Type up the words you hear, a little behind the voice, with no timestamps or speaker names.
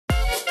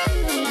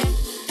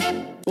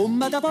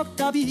Come da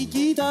poca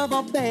picchita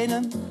va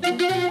bene,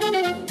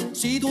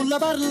 se tu la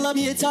parla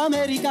miezza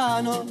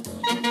americano,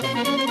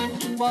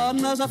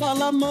 quando si fa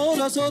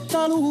l'amore sotto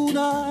la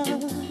luna,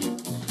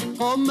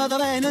 come da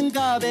bene in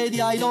capo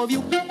di I love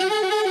you,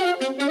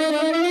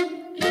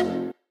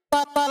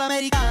 papà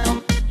l'americano.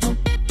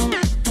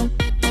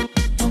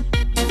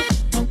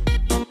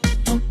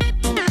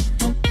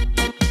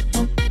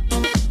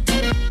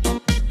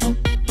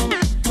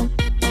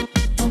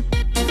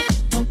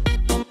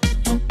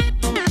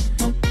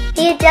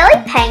 The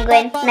Adelie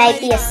penguin may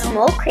be a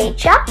small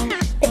creature,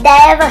 but they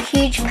have a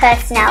huge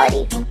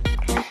personality.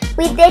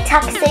 With their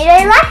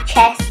tuxedo-like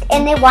chest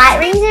and their white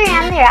rings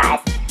around their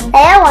eyes, they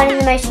are one of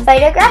the most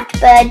photographed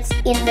birds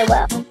in the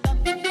world.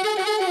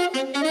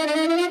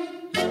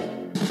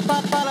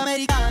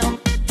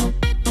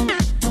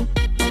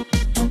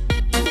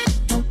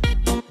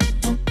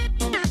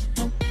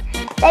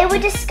 They were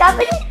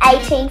discovered in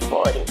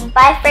 1840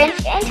 by a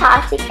French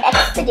Antarctic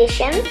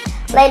expedition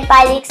led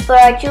by the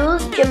explorer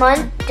Jules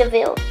Dumont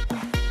d'Urville.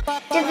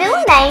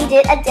 D'Urville named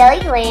it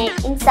Adelie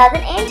Land in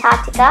southern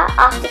Antarctica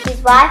after his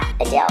wife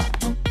Adelie.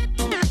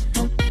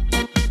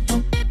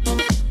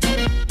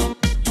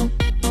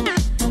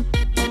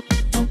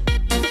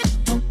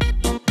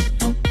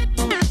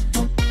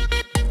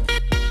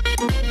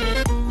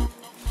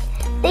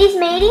 These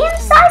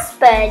medium-sized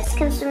birds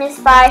can swim as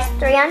far as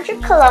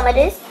 300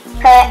 kilometers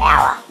per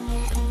hour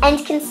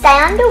and can stay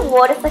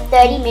underwater for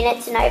 30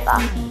 minutes and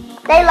over.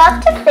 They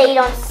love to feed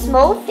on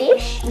small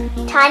fish,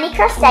 tiny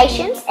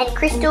crustaceans and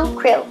crystal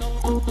krill.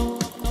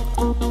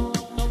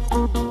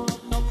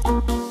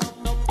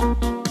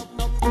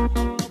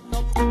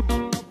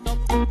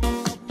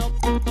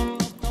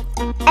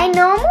 A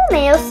normal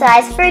meal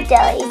size for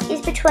Adelies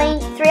is between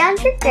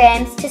 300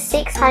 grams to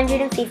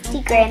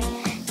 650 grams,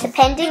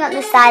 depending on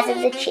the size of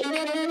the chick.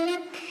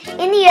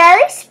 In the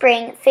early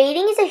spring,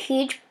 feeding is a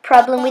huge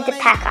problem with the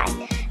pack ice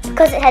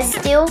because it has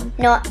still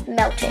not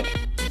melted.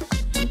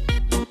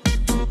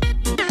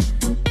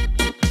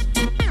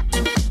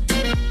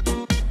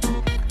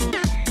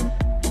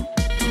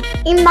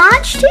 In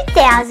March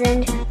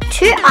 2000,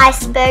 2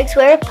 icebergs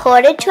were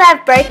reported to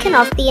have broken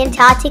off the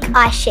Antarctic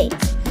ice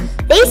sheets.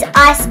 These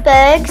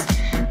icebergs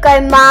go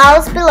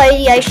miles below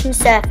the ocean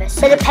surface,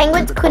 so the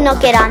penguins could not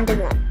get under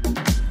them.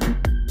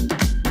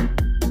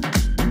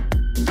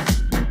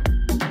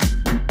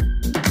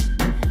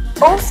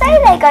 Also,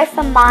 they go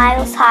for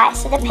miles high,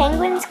 so the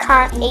penguins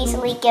can't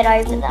easily get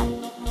over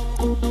them.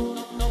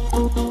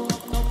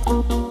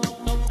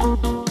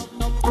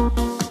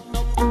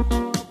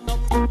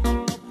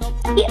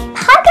 The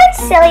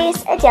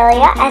Pagocilius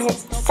adelia, as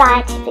its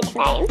scientific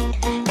name,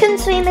 can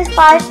swim as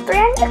far as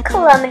 300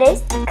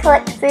 kilometers to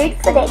collect food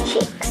for their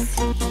chicks.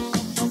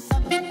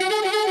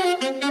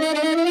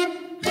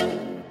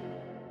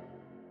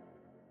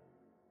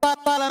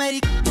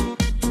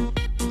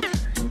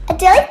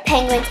 Adelie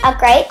penguins are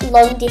great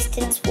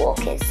long-distance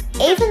walkers.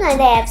 Even though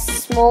they have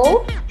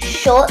small,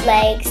 short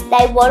legs,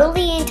 they waddle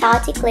the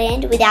Antarctic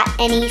land without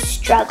any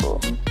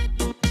struggle.